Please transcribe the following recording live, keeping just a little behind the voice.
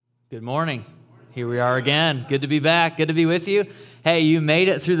Good morning. Here we are again. Good to be back. Good to be with you. Hey, you made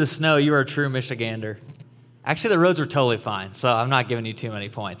it through the snow. You are a true Michigander. Actually, the roads were totally fine, so I'm not giving you too many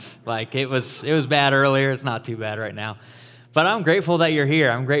points. Like, it was bad earlier. It's not too bad right now. But I'm grateful that you're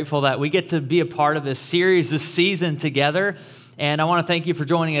here. I'm grateful that we get to be a part of this series, this season together. And I want to thank you for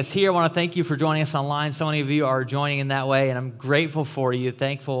joining us here. I want to thank you for joining us online. So many of you are joining in that way, and I'm grateful for you,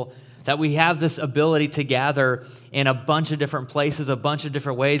 thankful that we have this ability to gather in a bunch of different places, a bunch of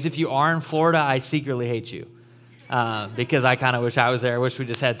different ways. If you are in Florida, I secretly hate you because I kind of wish I was there. I wish we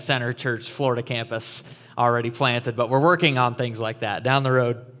just had Center Church Florida campus already planted, but we're working on things like that down the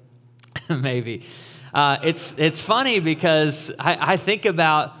road, maybe. It's funny because I think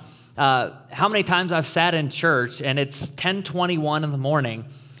about how many times I've sat in church and it's 10:21 in the morning.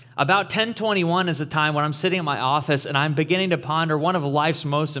 About 10:21 is a time when I'm sitting in my office and I'm beginning to ponder one of life's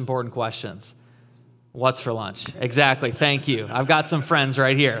most important questions. What's for lunch? Exactly. Thank you. I've got some friends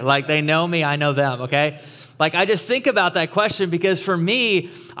right here. Like, they know me, I know them, okay? Like, I just think about that question because for me,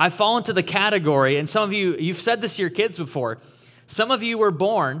 I fall into the category, and some of you, you've said this to your kids before. Some of you were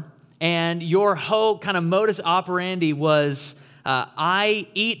born and your whole kind of modus operandi was, I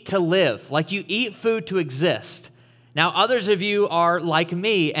eat to live. Like, you eat food to exist. Now, others of you are like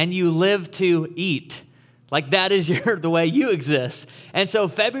me, and you live to eat. Like, that is the way you exist. And so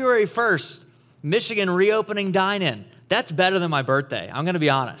February 1st, Michigan reopening dine-in. That's better than my birthday. I'm going to be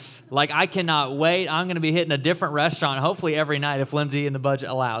honest. Like, I cannot wait. I'm going to be hitting a different restaurant, hopefully every night if Lindsay and the budget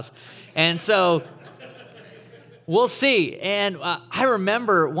allows. And so we'll see. And I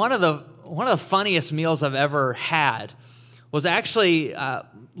remember one of the funniest meals I've ever had was actually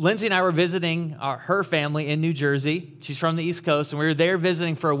Lindsay and I were visiting her family in New Jersey. She's from the East Coast, and we were there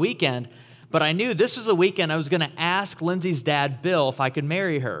visiting for a weekend. But I knew this was a weekend I was going to ask Lindsay's dad, Bill, if I could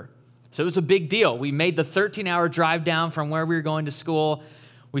marry her. So it was a big deal. We made the 13-hour drive down from where we were going to school.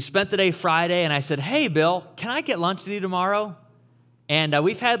 We spent the day Friday, and I said, hey, Bill, can I get lunch with you tomorrow? And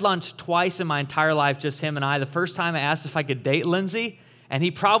we've had lunch twice in my entire life, just him and I. The first time I asked if I could date Lindsay, and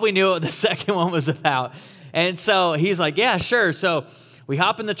he probably knew what the second one was about. And so he's like, yeah, sure. So we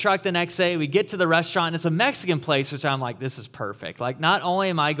hop in the truck the next day. We get to the restaurant, and it's a Mexican place, which I'm like, this is perfect. Like, not only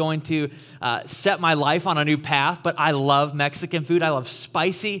am I going to set my life on a new path, but I love Mexican food. I love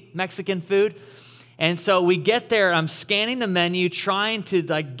spicy Mexican food. And so we get there. I'm scanning the menu, trying to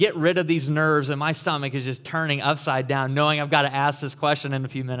get rid of these nerves, and my stomach is just turning upside down, knowing I've got to ask this question in a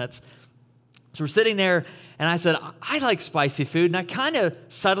few minutes. So we're sitting there, and I said, I like spicy food, and I kind of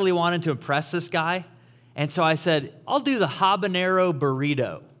subtly wanted to impress this guy. And so I said, I'll do the habanero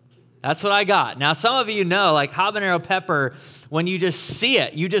burrito. That's what I got. Now, some of you know, like, habanero pepper, when you just see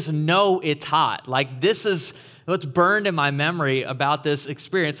it, you just know it's hot. Like, this is what's burned in my memory about this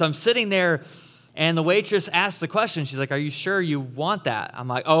experience. So I'm sitting there, and the waitress asks the question. She's like, are you sure you want that? I'm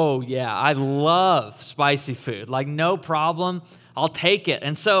like, oh, yeah, I love spicy food. Like, no problem. I'll take it.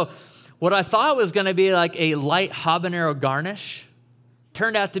 And so what I thought was going to be like a light habanero garnish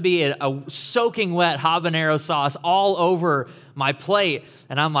turned out to be a soaking wet habanero sauce all over my plate.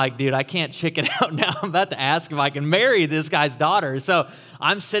 And I'm like, dude, I can't chicken out now. I'm about to ask if I can marry this guy's daughter. So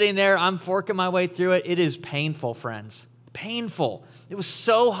I'm sitting there. I'm forking my way through it. It is painful, friends. Painful. It was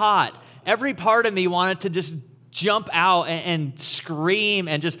so hot. Every part of me wanted to just jump out and scream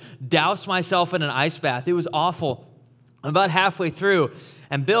and just douse myself in an ice bath. It was awful. About halfway through,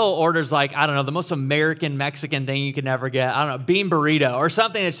 and Bill orders, like, I don't know, the most American Mexican thing you can ever get. I don't know, bean burrito or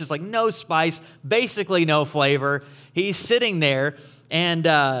something that's just like no spice, basically no flavor. He's sitting there, and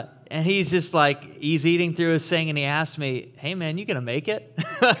he's just like, he's eating through his thing, and he asked me, hey, man, you gonna make it?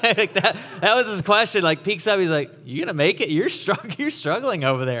 Like that was his question. Like, peeks up, he's like, you gonna make it? You're struggling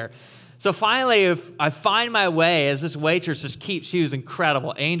over there. So finally, if I find my way, as this waitress just keeps, she was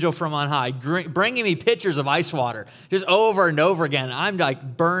incredible, angel from on high, bringing me pitchers of ice water just over and over again. I'm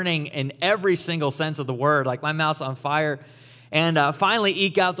like burning in every single sense of the word, like my mouth's on fire. And finally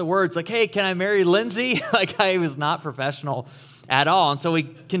eke out the words like, hey, can I marry Lindsay? Like, I was not professional at all. And so we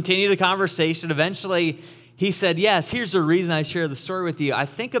continue the conversation. Eventually, he said, yes, here's the reason I share the story with you. I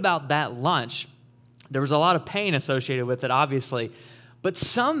think about that lunch. There was a lot of pain associated with it, obviously. But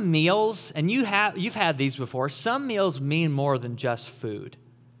some meals, and you've had these before, some meals mean more than just food.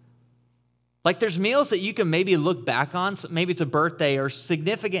 Like, there's meals that you can maybe look back on. Maybe it's a birthday or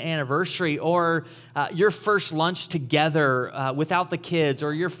significant anniversary, or your first lunch together without the kids,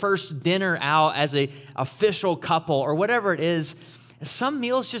 or your first dinner out as an official couple, or whatever it is. Some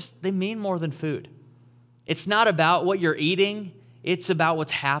meals just, they mean more than food. It's not about what you're eating. It's about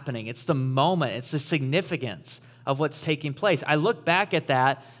what's happening. It's the moment. It's the significance of what's taking place. I look back at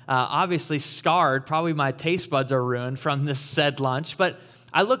that, obviously scarred. Probably my taste buds are ruined from this said lunch, but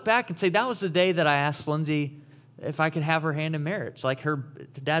I look back and say that was the day that I asked Lindsay if I could have her hand in marriage, like her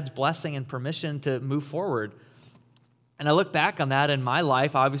dad's blessing and permission to move forward. And I look back on that, and my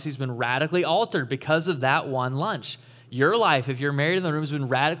life obviously has been radically altered because of that one lunch. Your life, if you're married in the room, has been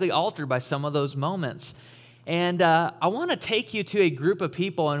radically altered by some of those moments. And I want to take you to a group of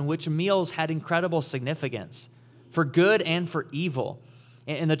people in which meals had incredible significance for good and for evil.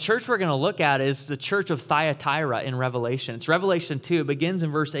 And the church we're going to look at is the church of Thyatira in Revelation. It's Revelation 2. It begins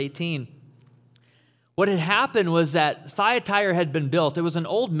in verse 18. What had happened was that Thyatira had been built. It was an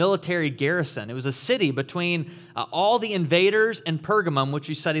old military garrison. It was a city between all the invaders and Pergamum, which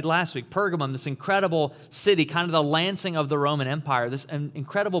we studied last week. Pergamum, this incredible city, kind of the Lansing of the Roman Empire, this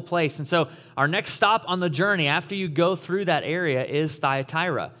incredible place. And so our next stop on the journey after you go through that area is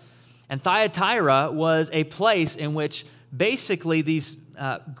Thyatira. And Thyatira was a place in which basically these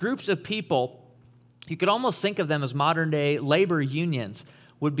groups of people, you could almost think of them as modern-day labor unions,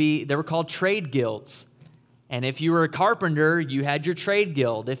 they were called trade guilds. And if you were a carpenter, you had your trade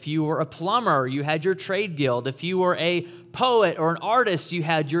guild. If you were a plumber, you had your trade guild. If you were a poet or an artist, you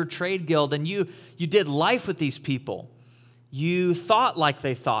had your trade guild. And you did life with these people. You thought like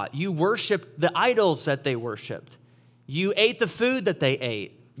they thought. You worshiped the idols that they worshiped. You ate the food that they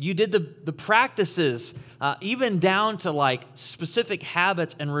ate. You did the practices, even down to like specific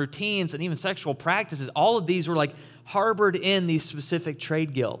habits and routines and even sexual practices. All of these were like harbored in these specific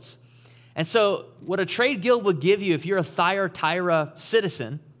trade guilds. And so what a trade guild would give you if you're a Thyatira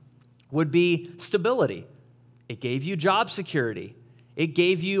citizen would be stability. It gave you job security. It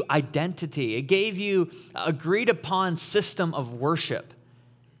gave you identity. It gave you agreed upon system of worship.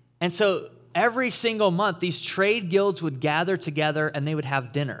 And so every single month, these trade guilds would gather together and they would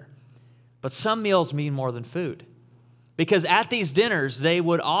have dinner. But some meals mean more than food. Because at these dinners, they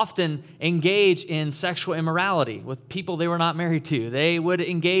would often engage in sexual immorality with people they were not married to. They would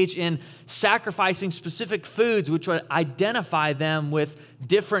engage in sacrificing specific foods, which would identify them with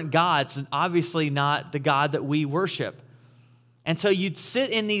different gods, and obviously not the God that we worship. And so you'd sit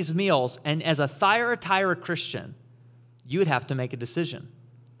in these meals, and as a Thyatira Christian, you would have to make a decision.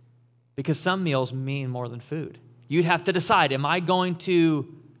 Because some meals mean more than food. You'd have to decide, am I going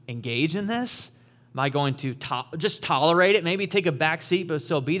to engage in this? Am I going to just tolerate it, maybe take a back seat, but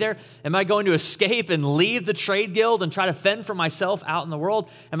still be there? Am I going to escape and leave the trade guild and try to fend for myself out in the world?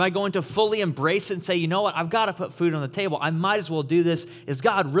 Am I going to fully embrace it and say, you know what, I've got to put food on the table. I might as well do this. Is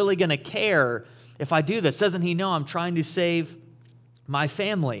God really going to care if I do this? Doesn't he know I'm trying to save my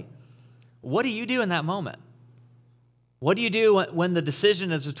family? What do you do in that moment? What do you do when the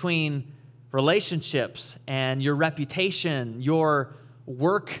decision is between relationships and your reputation, your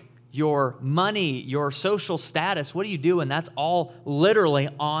work, your money, your social status? What do you do when that's all literally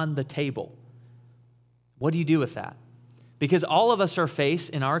on the table? What do you do with that? Because all of us are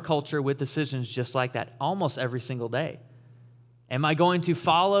faced in our culture with decisions just like that almost every single day. Am I going to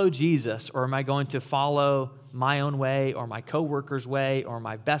follow Jesus, or am I going to follow my own way, or my coworker's way, or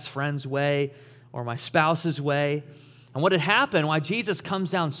my best friend's way, or my spouse's way? And what had happened, why Jesus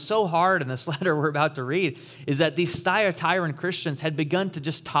comes down so hard in this letter we're about to read, is that these Thyatiran Christians had begun to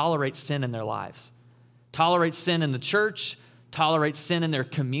just tolerate sin in their lives. Tolerate sin in the church, tolerate sin in their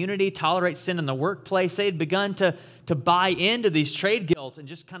community, tolerate sin in the workplace. They had begun to buy into these trade guilds and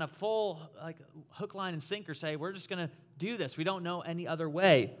just kind of full, like hook, line, and sinker say, we're just going to do this. We don't know any other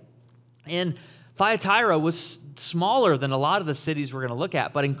way. And Thyatira was smaller than a lot of the cities we're going to look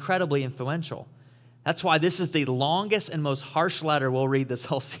at, but incredibly influential. That's why this is the longest and most harsh letter we'll read this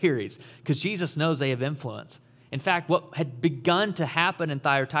whole series, because Jesus knows they have influence. In fact, what had begun to happen in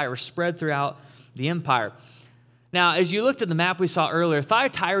Thyatira spread throughout the empire. Now, as you looked at the map we saw earlier,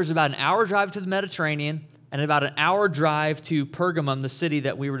 Thyatira is about an hour drive to the Mediterranean and about an hour drive to Pergamum, the city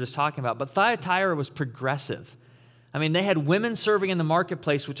that we were just talking about. But Thyatira was progressive. I mean, they had women serving in the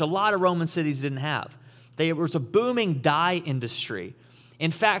marketplace, which a lot of Roman cities didn't have. There was a booming dye industry. In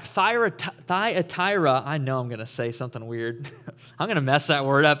fact, Thyatira, I know I'm going to say something weird. I'm going to mess that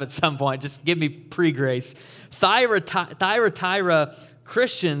word up at some point. Just give me pre-grace. Thyatira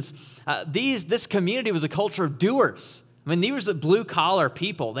Christians, this community was a culture of doers. I mean, these were blue-collar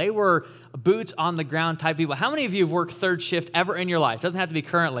people. They were boots on the ground type people. How many of you have worked third shift ever in your life? Doesn't have to be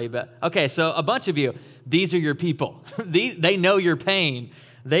currently, but okay, so a bunch of you. These are your people. They know your pain.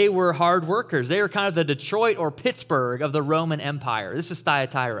 They were hard workers. They were kind of the Detroit or Pittsburgh of the Roman Empire. This is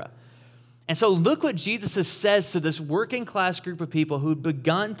Thyatira. And so look what Jesus says to this working class group of people who'd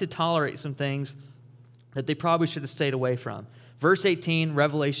begun to tolerate some things that they probably should have stayed away from. Verse 18,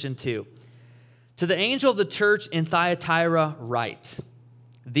 Revelation 2. To the angel of the church in Thyatira write,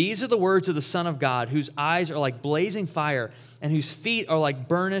 These are the words of the Son of God, whose eyes are like blazing fire and whose feet are like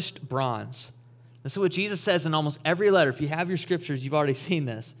burnished bronze. This is what Jesus says in almost every letter. If you have your scriptures, you've already seen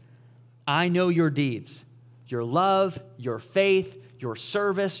this. I know your deeds, your love, your faith, your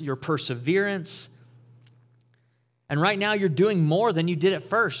service, your perseverance. And right now you're doing more than you did at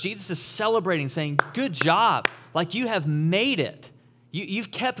first. Jesus is celebrating, saying, good job. Like you have made it.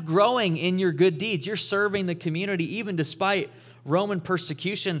 You've kept growing in your good deeds. You're serving the community even despite Roman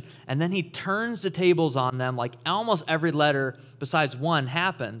persecution. And then he turns the tables on them like almost every letter besides one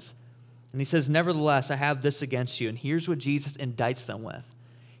happens. And he says, nevertheless, I have this against you. And here's what Jesus indicts them with.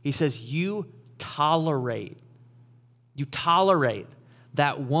 He says, you tolerate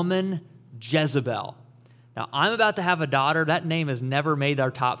that woman Jezebel. Now, I'm about to have a daughter. That name has never made our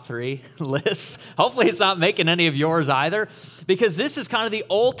top 3 lists. Hopefully it's not making any of yours either, because this is kind of the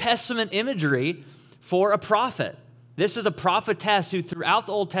Old Testament imagery for a prophet. This is a prophetess who throughout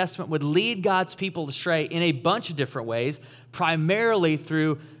the Old Testament would lead God's people astray in a bunch of different ways, primarily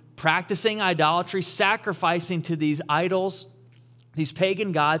through practicing idolatry, sacrificing to these idols, these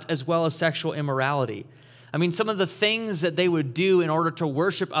pagan gods, as well as sexual immorality. I mean, some of the things that they would do in order to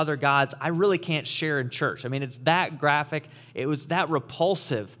worship other gods, I really can't share in church. I mean, it's that graphic. It was that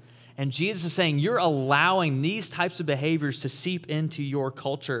repulsive. And Jesus is saying, you're allowing these types of behaviors to seep into your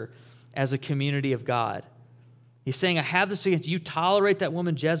culture as a community of God. He's saying, I have this against you. Tolerate that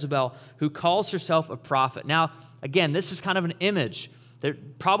woman Jezebel who calls herself a prophet. Now, again, this is kind of an image. There's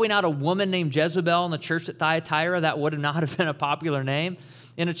probably not a woman named Jezebel in the church at Thyatira. That would not have been a popular name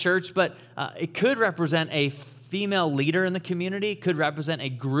in a church, but it could represent a female leader in the community, could represent a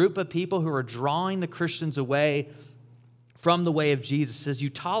group of people who are drawing the Christians away from the way of Jesus. It says, you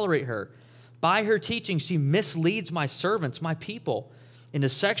tolerate her. By her teaching, she misleads my servants, my people, into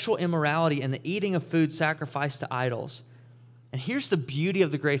sexual immorality and the eating of food sacrificed to idols. And here's the beauty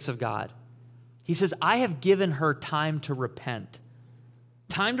of the grace of God. He says, I have given her time to repent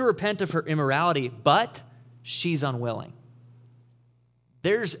of her immorality, but she's unwilling.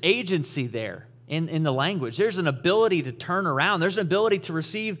 There's agency there in the language. There's an ability to turn around. There's an ability to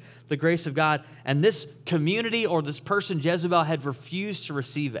receive the grace of God. And this community or this person, Jezebel, had refused to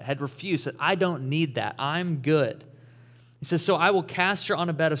receive it, had refused, said, I don't need that. I'm good. He says, so I will cast her on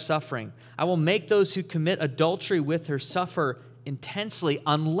a bed of suffering. I will make those who commit adultery with her suffer intensely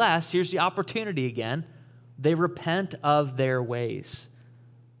unless, here's the opportunity again, they repent of their ways.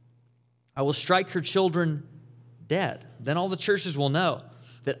 I will strike her children dead. Then all the churches will know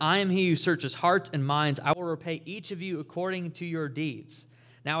that I am he who searches hearts and minds. I will repay each of you according to your deeds.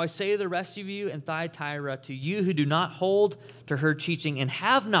 Now I say to the rest of you in Thyatira, to you who do not hold to her teaching and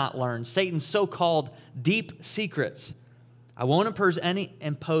have not learned Satan's so-called deep secrets, I won't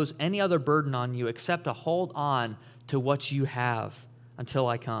impose any other burden on you except to hold on to what you have until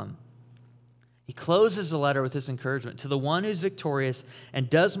I come. He closes the letter with this encouragement. To the one who's victorious and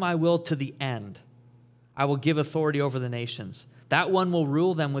does my will to the end, I will give authority over the nations. That one will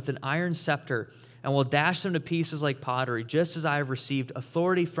rule them with an iron scepter and will dash them to pieces like pottery, just as I have received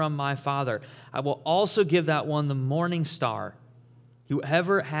authority from my Father. I will also give that one the morning star.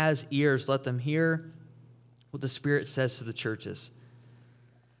 Whoever has ears, let them hear what the Spirit says to the churches.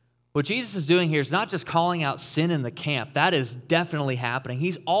 What Jesus is doing here is not just calling out sin in the camp. That is definitely happening.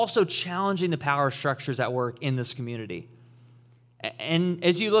 He's also challenging the power structures at work in this community. And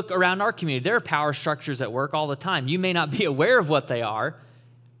as you look around our community, there are power structures at work all the time. You may not be aware of what they are.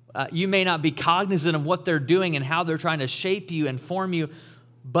 You may not be cognizant of what they're doing and how they're trying to shape you and form you,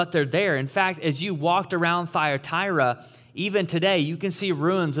 but they're there. In fact, as you walked around Thyatira, even today, you can see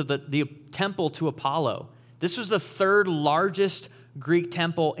ruins of the temple to Apollo. This was the 3rd largest Greek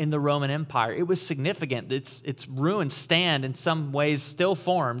temple in the Roman Empire. It was significant. Its ruins stand in some ways still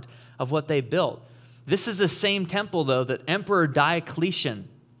formed of what they built. This is the same temple, though, that Emperor Diocletian,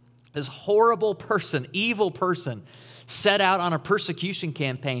 this horrible person, evil person, set out on a persecution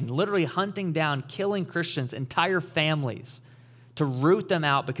campaign, literally hunting down, killing Christians, entire families, to root them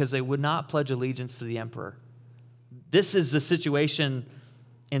out because they would not pledge allegiance to the emperor. This is the situation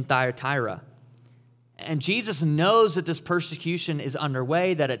in Thyatira. And Jesus knows that this persecution is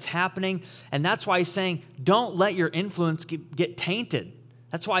underway, that it's happening, and that's why he's saying, don't let your influence get tainted.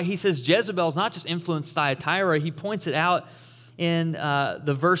 That's why he says Jezebel's not just influenced Thyatira. He points it out in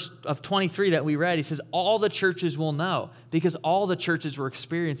the verse of 23 that we read. He says, all the churches will know, because all the churches were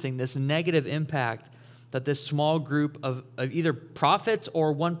experiencing this negative impact that this small group of either prophets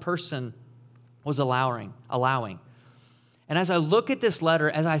or one person was allowing. And as I look at this letter,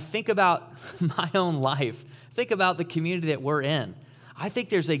 as I think about my own life, think about the community that we're in, I think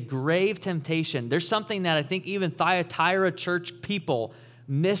there's a grave temptation. There's something that I think even Thyatira church people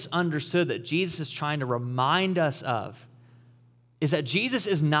misunderstood that Jesus is trying to remind us of is that Jesus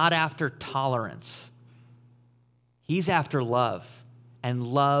is not after tolerance. He's after love, and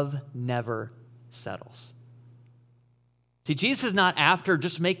love never settles. See, Jesus is not after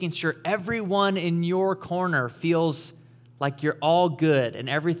just making sure everyone in your corner feels like you're all good and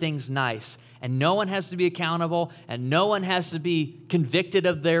everything's nice, and no one has to be accountable, and no one has to be convicted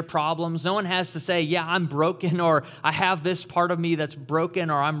of their problems. No one has to say, yeah, I'm broken, or I have this part of me that's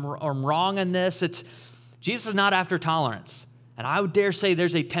broken, or I'm wrong in this. Jesus is not after tolerance. And I would dare say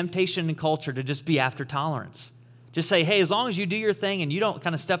there's a temptation in culture to just be after tolerance. Just say, hey, as long as you do your thing and you don't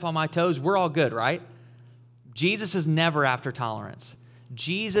kind of step on my toes, we're all good, right? Jesus is never after tolerance.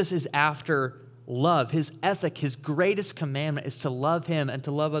 Jesus is after love. His ethic, his greatest commandment is to love him and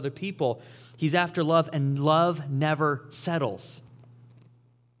to love other people. He's after love, and love never settles.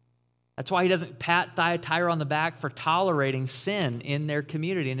 That's why he doesn't pat Thyatira on the back for tolerating sin in their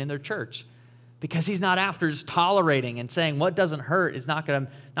community and in their church. Because he's not after just tolerating and saying what doesn't hurt is not going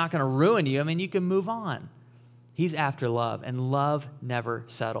to ruin you. I mean, you can move on. He's after love, and love never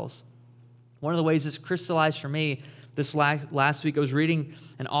settles. One of the ways this crystallized for me this last week, I was reading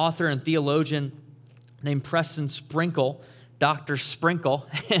an author and theologian named Preston Sprinkle, Dr. Sprinkle,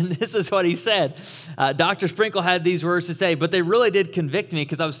 and this is what he said. Dr. Sprinkle had these words to say, but they really did convict me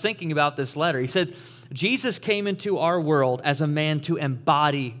because I was thinking about this letter. He said, Jesus came into our world as a man to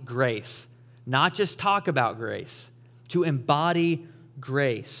embody grace, not just talk about grace, to embody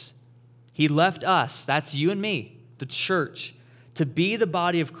grace. He left us, that's you and me, the church, to be the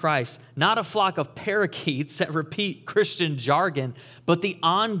body of Christ, not a flock of parakeets that repeat Christian jargon, but the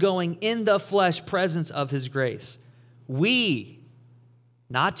ongoing in the flesh presence of his grace. We,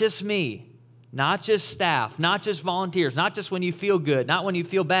 not just me, not just staff, not just volunteers, not just when you feel good, not when you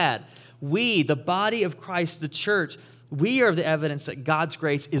feel bad. We, the body of Christ, the church, we are the evidence that God's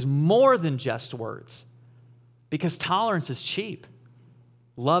grace is more than just words, because tolerance is cheap.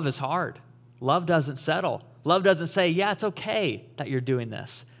 Love is hard. Love doesn't settle. Love doesn't say, yeah, it's okay that you're doing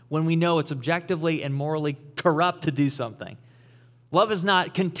this, when we know it's objectively and morally corrupt to do something. Love is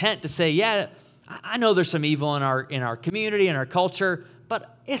not content to say, yeah, I know there's some evil in our community, in our culture,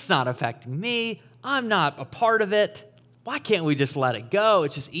 but it's not affecting me. I'm not a part of it. Why can't we just let it go?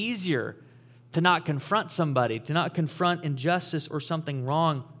 It's just easier to not confront somebody, to not confront injustice or something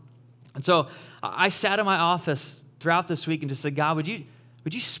wrong. And so I sat in my office throughout this week and just said, God, would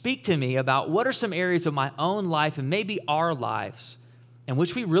you speak to me about what are some areas of my own life and maybe our lives in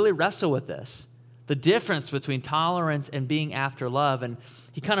which we really wrestle with this, the difference between tolerance and being after love. And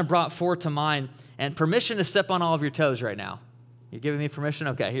he kind of brought four to mind, and permission to step on all of your toes right now. You're giving me permission?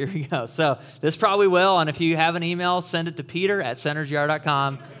 Okay, here we go. So this probably will, and if you have an email, send it to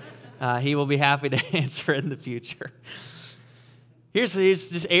peter@centergr.com. He will be happy to answer it in the future. Here's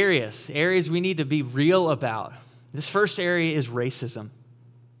just areas we need to be real about. This first area is racism.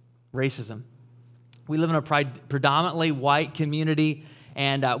 Racism. We live in a predominantly white community,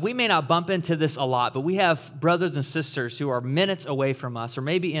 and we may not bump into this a lot, but we have brothers and sisters who are minutes away from us, or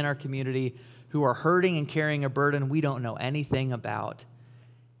maybe in our community, who are hurting and carrying a burden we don't know anything about.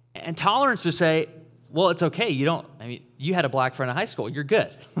 And tolerance would say, well, it's okay. You had a black friend in high school. You're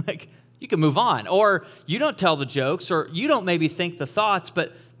good. Like, you can move on. Or you don't tell the jokes, or you don't maybe think the thoughts,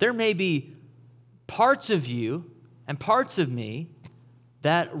 but there may be parts of you and parts of me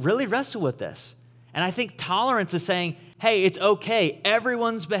that really wrestle with this. And I think tolerance is saying, hey, it's okay.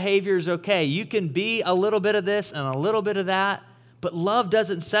 Everyone's behavior is okay. You can be a little bit of this and a little bit of that, but love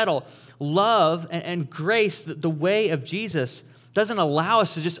doesn't settle. Love and grace, the way of Jesus, doesn't allow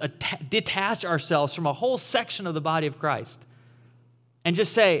us to just detach ourselves from a whole section of the body of Christ and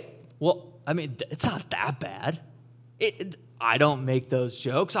just say, well, I mean, it's not that bad. I don't make those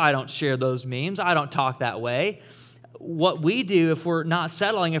jokes. I don't share those memes. I don't talk that way. What we do, if we're not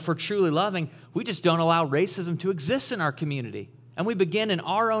settling, if we're truly loving, we just don't allow racism to exist in our community. And we begin in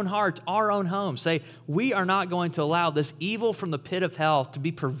our own hearts, our own homes. Say, we are not going to allow this evil from the pit of hell to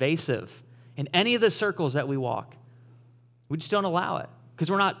be pervasive in any of the circles that we walk. We just don't allow it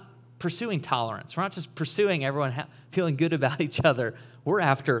because we're not pursuing tolerance. We're not just pursuing everyone feeling good about each other. We're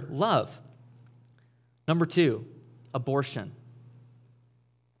after love. Number two, abortion.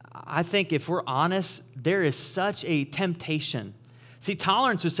 I think if we're honest, there is such a temptation. See,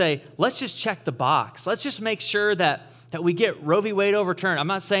 tolerance would say, let's just check the box. Let's just make sure that we get Roe v. Wade overturned. I'm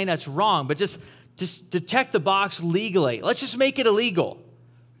not saying that's wrong, but just to check the box legally. Let's just make it illegal.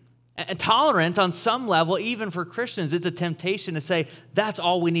 And tolerance on some level, even for Christians, it's a temptation to say, that's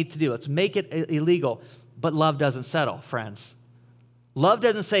all we need to do. Let's make it illegal. But love doesn't settle, friends. Love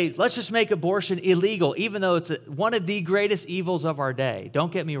doesn't say, let's just make abortion illegal, even though it's one of the greatest evils of our day.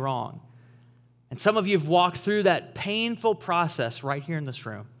 Don't get me wrong. And some of you have walked through that painful process right here in this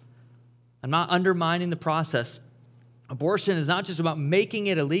room. I'm not undermining the process. Abortion is not just about making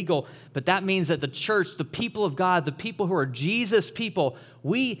it illegal, but that means that the church, the people of God, the people who are Jesus people,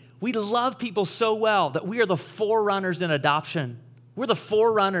 we love people so well that we are the forerunners in adoption. We're the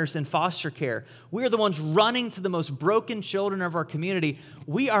forerunners in foster care. We are the ones running to the most broken children of our community.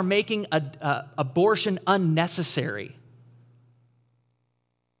 We are making abortion unnecessary.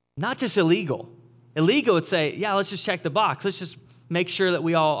 Not just illegal. Illegal would say, yeah, let's just check the box. Let's just make sure that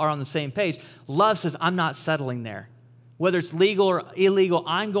we all are on the same page. Love says, I'm not settling there. Whether it's legal or illegal,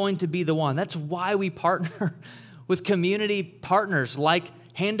 I'm going to be the one. That's why we partner with community partners like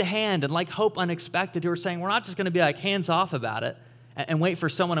Hand to Hand and like Hope Unexpected, who are saying we're not just going to be like hands off about it and wait for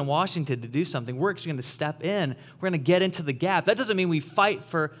someone in Washington to do something. We're actually going to step in. We're going to get into the gap. That doesn't mean we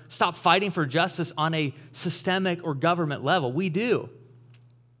stop fighting for justice on a systemic or government level. We do.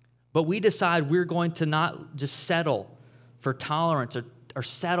 But we decide we're going to not just settle for tolerance or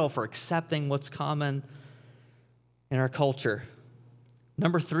settle for accepting what's common in our culture.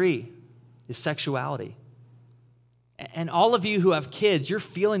 Number 3 is sexuality. And all of you who have kids, you're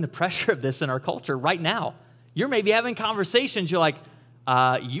feeling the pressure of this in our culture right now. You're maybe having conversations. You're like,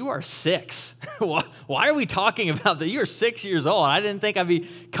 you are 6. Why are we talking about that? You're 6 years old. I didn't think I'd be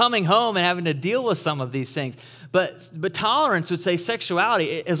coming home and having to deal with some of these things. But tolerance would say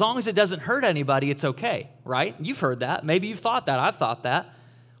sexuality, as long as it doesn't hurt anybody, it's okay, right? You've heard that. Maybe you've thought that. I've thought that.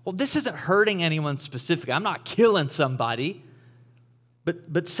 Well, this isn't hurting anyone specifically. I'm not killing somebody.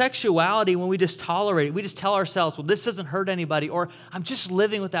 But sexuality, when we just tolerate it, we just tell ourselves, well, this doesn't hurt anybody, or I'm just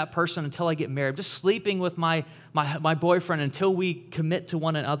living with that person until I get married. I'm just sleeping with my boyfriend until we commit to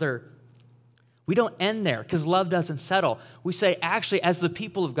one another. We don't end there because love doesn't settle. We say, actually, as the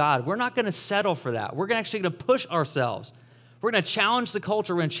people of God, we're not going to settle for that. We're actually going to push ourselves. We're going to challenge the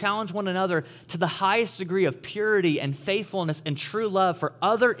culture. We're going to challenge one another to the highest degree of purity and faithfulness and true love for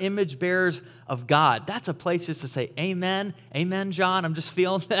other image bearers of God. That's a place just to say, amen, amen, John. I'm just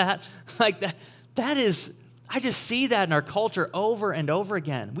feeling that. Like that. That is, I just see that in our culture over and over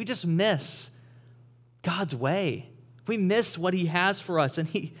again. We just miss God's way. We miss what he has for us, and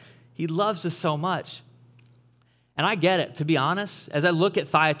he loves us so much. And I get it, to be honest. As I look at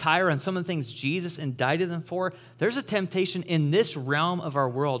Thyatira and some of the things Jesus indicted them for, there's a temptation in this realm of our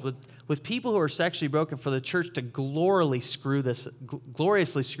world with people who are sexually broken for the church to gloriously screw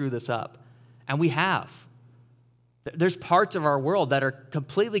this up. And we have. There's parts of our world that are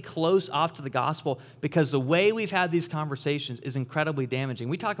completely closed off to the gospel because the way we've had these conversations is incredibly damaging.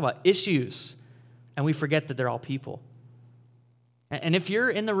 We talk about issues, and we forget that they're all people. And if you're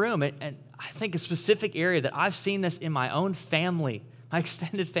in the room, and I think a specific area that I've seen this in my own family, my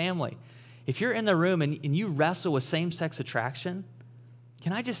extended family, if you're in the room and you wrestle with same-sex attraction,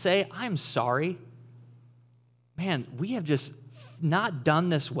 can I just say, I'm sorry. Man, we have just not done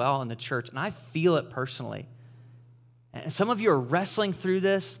this well in the church, and I feel it personally. And some of you are wrestling through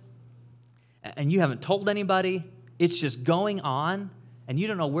this, and you haven't told anybody. It's just going on, and you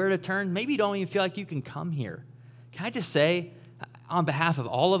don't know where to turn. Maybe you don't even feel like you can come here. Can I just say, on behalf of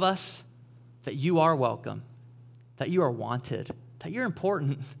all of us, that you are welcome, that you are wanted, that you're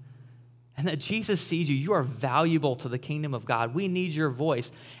important, and that Jesus sees you. You are valuable to the kingdom of God. We need your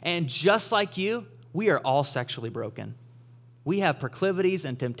voice. And just like you, we are all sexually broken. We have proclivities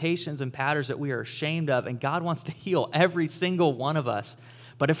and temptations and patterns that we are ashamed of, and God wants to heal every single one of us.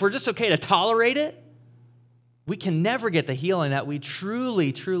 But if we're just okay to tolerate it, we can never get the healing that we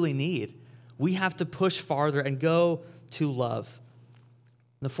truly, truly need. We have to push farther and go to love.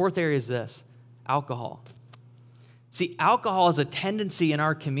 The fourth area is this: alcohol. See, alcohol is a tendency in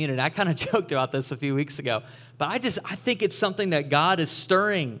our community. I kind of joked about this a few weeks ago, but I think it's something that God is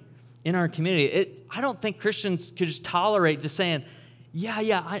stirring in our community. I don't think Christians could just tolerate just saying,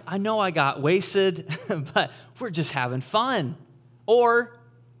 yeah, I know I got wasted, but we're just having fun. Or,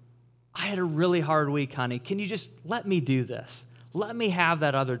 I had a really hard week, honey. Can you just let me do this? Let me have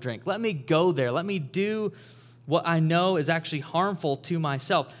that other drink. Let me go there. Let me do what I know is actually harmful to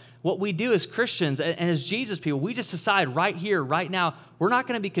myself. What we do as Christians and as Jesus people, we just decide right here, right now, we're not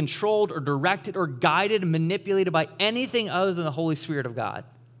going to be controlled or directed or guided and manipulated by anything other than the Holy Spirit of God.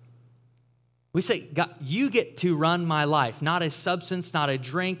 We say, God, you get to run my life, not a substance, not a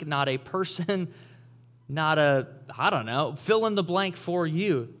drink, not a person, not fill in the blank for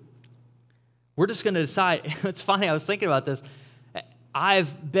you. We're just going to decide. It's funny, I was thinking about this.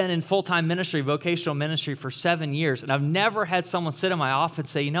 I've been in full-time ministry, vocational ministry for 7 years, and I've never had someone sit in my office and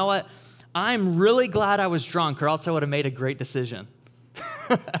say, you know what, I'm really glad I was drunk or else I would have made a great decision.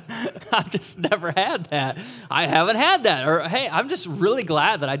 I've just never had that. I haven't had that. Or, hey, I'm just really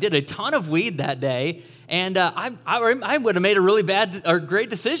glad that I did a ton of weed that day, and I would have made a really bad or great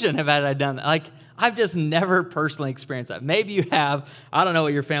decision had I done that. Like, I've just never personally experienced that. Maybe you have. I don't know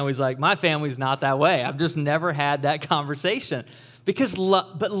what your family's like. My family's not that way. I've just never had that conversation. Because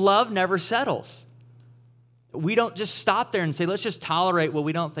but love never settles. We don't just stop there and say, let's just tolerate what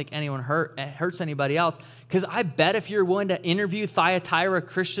we don't think anyone hurts anybody else. Because I bet if you're willing to interview Thyatira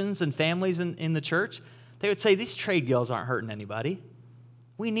Christians and families in the church, they would say, these trade guilds aren't hurting anybody.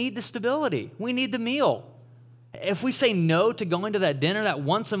 We need the stability. We need the meal. If we say no to going to that dinner, that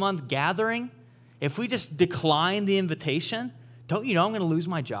once-a-month gathering, if we just decline the invitation, don't you know I'm going to lose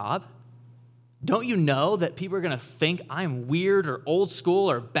my job? Don't you know that people are going to think I'm weird or old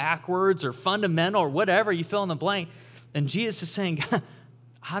school or backwards or fundamental or whatever, you fill in the blank? And Jesus is saying,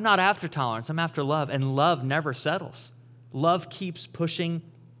 I'm not after tolerance, I'm after love. And love never settles. Love keeps pushing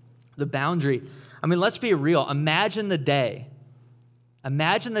the boundary. I mean, let's be real. Imagine the day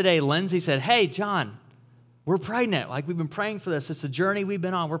Lindsay said, hey, John, we're pregnant. Like, we've been praying for this. It's a journey we've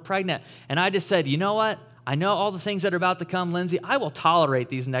been on. We're pregnant. And I just said, you know what? I know all the things that are about to come, Lindsay. I will tolerate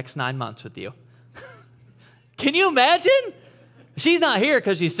these next 9 months with you. Can you imagine? She's not here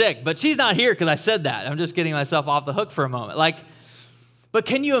because she's sick, but she's not here because I said that. I'm just getting myself off the hook for a moment. But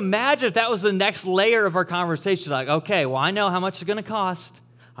can you imagine if that was the next layer of our conversation? Like, okay, well, I know how much it's going to cost.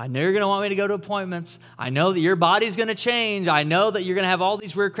 I know you're going to want me to go to appointments. I know that your body's going to change. I know that you're going to have all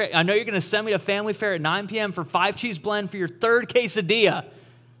these weird, I know you're going to send me to family fare at 9 p.m. for 5 cheese blend for your third quesadilla.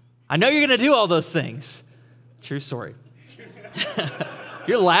 I know you're going to do all those things. True story.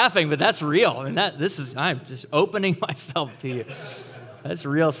 You're laughing, but that's real. I mean, I'm just opening myself to you. That's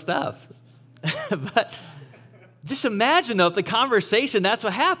real stuff. But just imagine, though, if the conversation, that's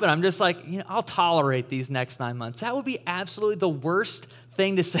what happened. I'm just like, I'll tolerate these next 9 months. That would be absolutely the worst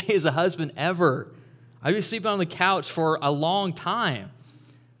thing to say as a husband ever. I'd be sleeping on the couch for a long time.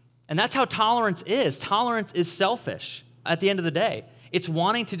 And that's how tolerance is. Tolerance is selfish at the end of the day. It's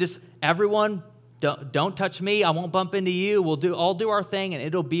wanting to just, everyone, don't touch me. I won't bump into you. I'll do our thing, and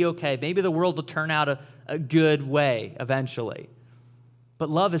it'll be okay. Maybe the world will turn out a good way eventually. But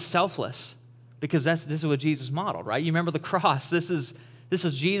love is selfless because this is what Jesus modeled, right? You remember the cross. This is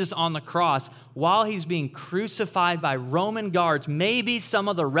Jesus on the cross while he's being crucified by Roman guards, maybe some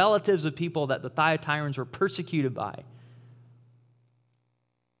of the relatives of people that the Thyatirans were persecuted by.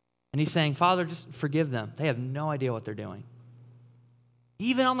 And he's saying, Father, just forgive them. They have no idea what they're doing.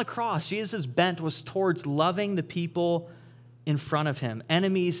 Even on the cross, Jesus' bent was towards loving the people in front of him,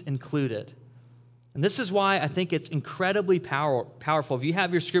 enemies included. And this is why I think it's incredibly powerful. If you have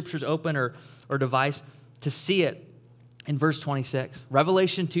your scriptures open or device to see it in verse 26.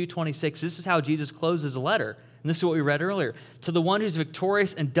 Revelation 2:26, this is how Jesus closes the letter. And this is what we read earlier. To the one who's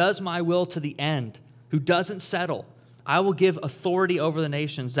victorious and does my will to the end, who doesn't settle, I will give authority over the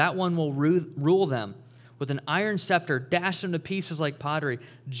nations. That one will rule them. With an iron scepter, dash them to pieces like pottery,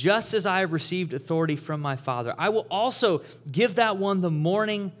 just as I have received authority from my Father. I will also give that one the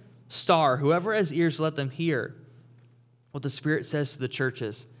morning star. Whoever has ears, let them hear what the Spirit says to the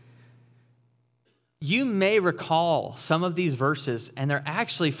churches. You may recall some of these verses, and they're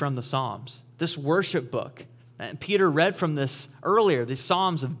actually from the Psalms, this worship book. And Peter read from this earlier, the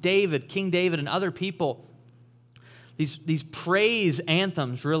Psalms of David, King David, and other people. These praise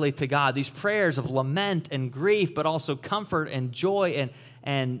anthems really to God, these prayers of lament and grief, but also comfort and joy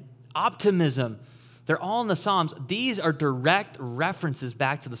and optimism. They're all in the Psalms. These are direct references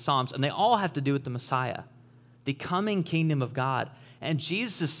back to the Psalms, and they all have to do with the Messiah, the coming kingdom of God. And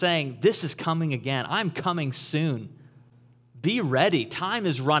Jesus is saying, this is coming again. I'm coming soon. Be ready. Time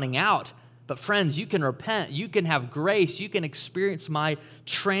is running out. But friends, you can repent. You can have grace. You can experience my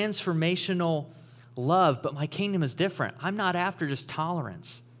transformational love, but my kingdom is different. I'm not after just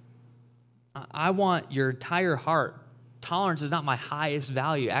tolerance. I want your entire heart. Tolerance is not my highest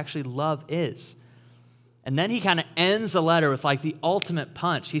value. Actually, love is. And then he kind of ends the letter with like the ultimate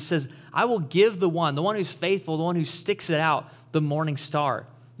punch. He says, I will give the one who's faithful, the one who sticks it out, the morning star.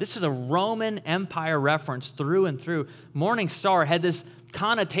 This is a Roman Empire reference through and through. Morning star had this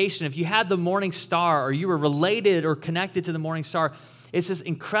connotation. If you had the morning star or you were related or connected to the morning star, it's this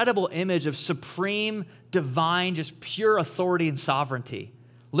incredible image of supreme, divine, just pure authority and sovereignty.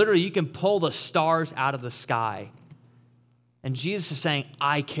 Literally, you can pull the stars out of the sky. And Jesus is saying,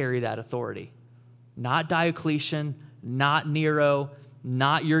 I carry that authority. Not Diocletian, not Nero,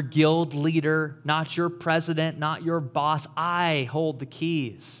 not your guild leader, not your president, not your boss. I hold the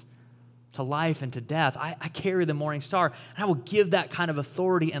keys to life and to death. I carry the morning star. And I will give that kind of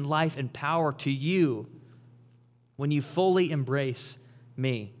authority and life and power to you when you fully embrace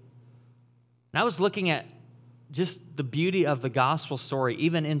me. And I was looking at just the beauty of the gospel story,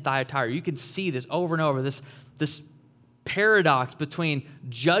 even in Thyatira. You can see this over and over, this paradox between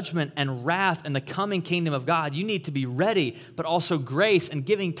judgment and wrath and the coming kingdom of God. You need to be ready, but also grace and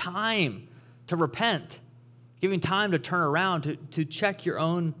giving time to repent, giving time to turn around, to check your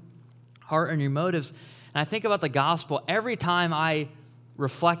own heart and your motives. And I think about the gospel every time I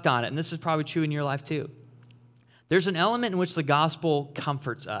reflect on it, and this is probably true in your life too. There's an element in which the gospel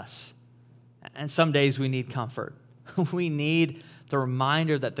comforts us. And some days we need comfort. We need the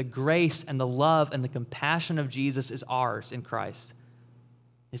reminder that the grace and the love and the compassion of Jesus is ours in Christ.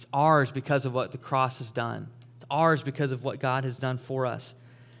 It's ours because of what the cross has done. It's ours because of what God has done for us.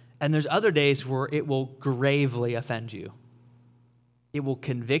 And there's other days where it will gravely offend you. It will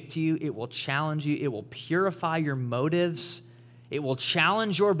convict you. It will challenge you. It will purify your motives. It will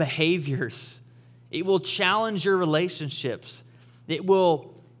challenge your behaviors. It will challenge your relationships. It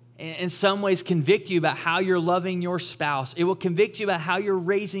will, in some ways, convict you about how you're loving your spouse. It will convict you about how you're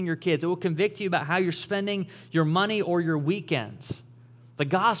raising your kids. It will convict you about how you're spending your money or your weekends. The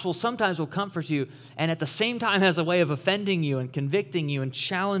gospel sometimes will comfort you and at the same time has a way of offending you and convicting you and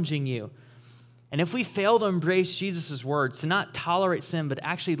challenging you. And if we fail to embrace Jesus' words, to not tolerate sin, but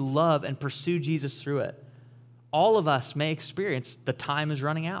actually love and pursue Jesus through it, all of us may experience the time is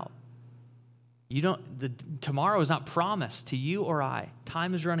running out. Tomorrow is not promised to you or I.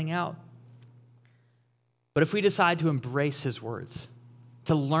 Time is running out. But if we decide to embrace his words,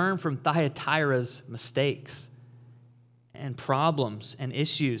 to learn from Thyatira's mistakes and problems and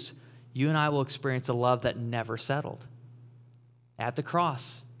issues, you and I will experience a love that never settled at the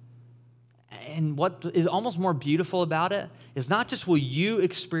cross. And what is almost more beautiful about it is not just will you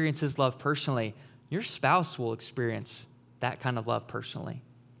experience his love personally, your spouse will experience that kind of love personally.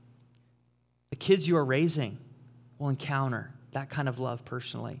 The kids you are raising will encounter that kind of love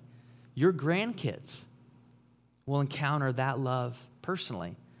personally. Your grandkids will encounter that love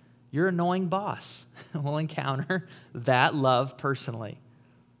personally. Your annoying boss will encounter that love personally.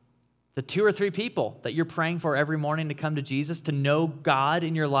 The 2 or 3 people that you're praying for every morning to come to Jesus, to know God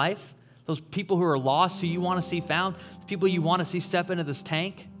in your life, those people who are lost, who you want to see found, the people you want to see step into this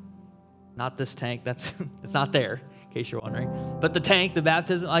tank, not this tank, it's not there, in case you're wondering, but the tank, the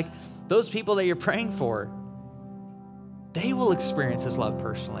baptism, like those people that you're praying for, they will experience his love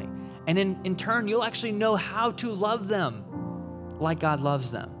personally. And in turn, you'll actually know how to love them like God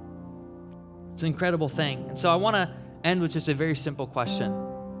loves them. It's an incredible thing. And so I want to end with just a very simple question.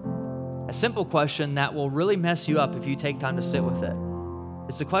 A simple question that will really mess you up if you take time to sit with it.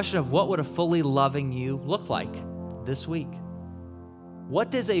 It's the question of what would a fully loving you look like this week? What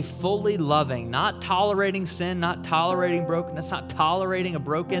does a fully loving, not tolerating sin, not tolerating brokenness, not tolerating a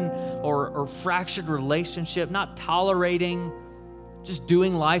broken or fractured relationship, not tolerating just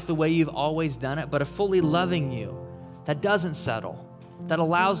doing life the way you've always done it, but a fully loving you that doesn't settle, that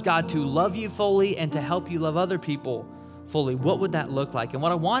allows God to love you fully and to help you love other people fully? What would that look like? And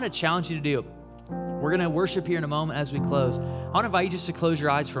what I want to challenge you to do, we're going to worship here in a moment as we close. I want to invite you just to close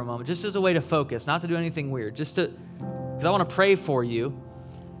your eyes for a moment, just as a way to focus, not to do anything weird, just to, because I want to pray for you.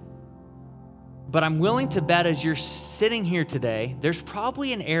 But I'm willing to bet as you're sitting here today, there's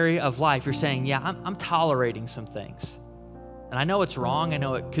probably an area of life you're saying, yeah, I'm tolerating some things. And I know it's wrong. I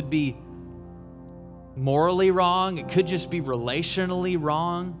know it could be morally wrong. It could just be relationally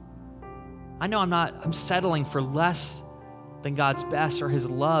wrong. I know I'm settling for less than God's best or his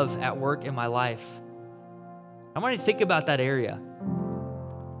love at work in my life. I want you to think about that area.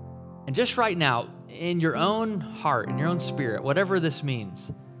 And just right now, in your own heart, in your own spirit, whatever this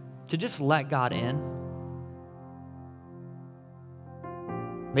means, to just let God in.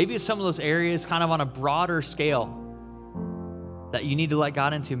 Maybe it's some of those areas kind of on a broader scale that you need to let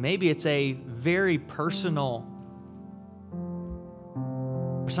God into. Maybe it's a very personal,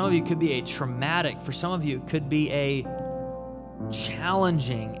 for some of you it could be a traumatic, for some of you it could be a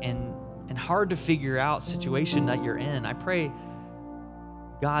challenging and hard to figure out situation that you're in. I pray,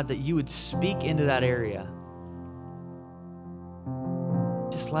 God, that you would speak into that area.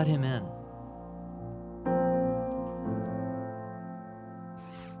 Just let him in.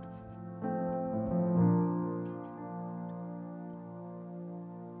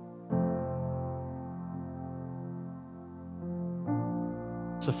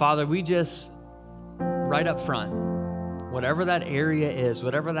 So, Father, we just, right up front, whatever that area is,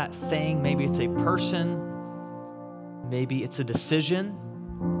 whatever that thing, maybe it's a person, maybe it's a decision,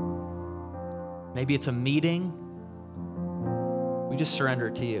 maybe it's a meeting, we just surrender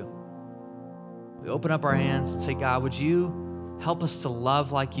it to you. We open up our hands and say, God, would you help us to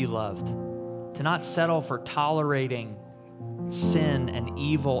love like you loved, to not settle for tolerating sin and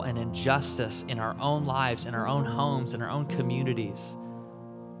evil and injustice in our own lives, in our own homes, in our own communities.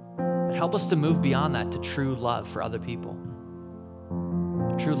 But help us to move beyond that to true love for other people,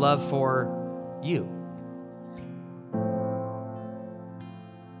 true love for you.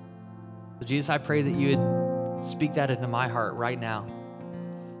 So Jesus, I pray that you would speak that into my heart right now.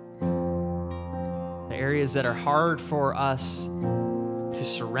 The areas that are hard for us to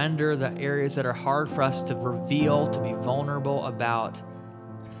surrender, the areas that are hard for us to reveal, to be vulnerable about.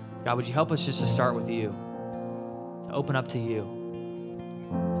 God, would you help us just to start with you, to open up to you,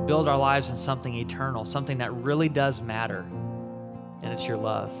 to build our lives in something eternal, something that really does matter, and it's your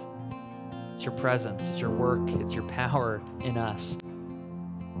love. It's your presence, it's your work, it's your power in us.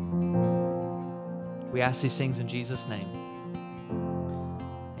 We ask these things in Jesus' name.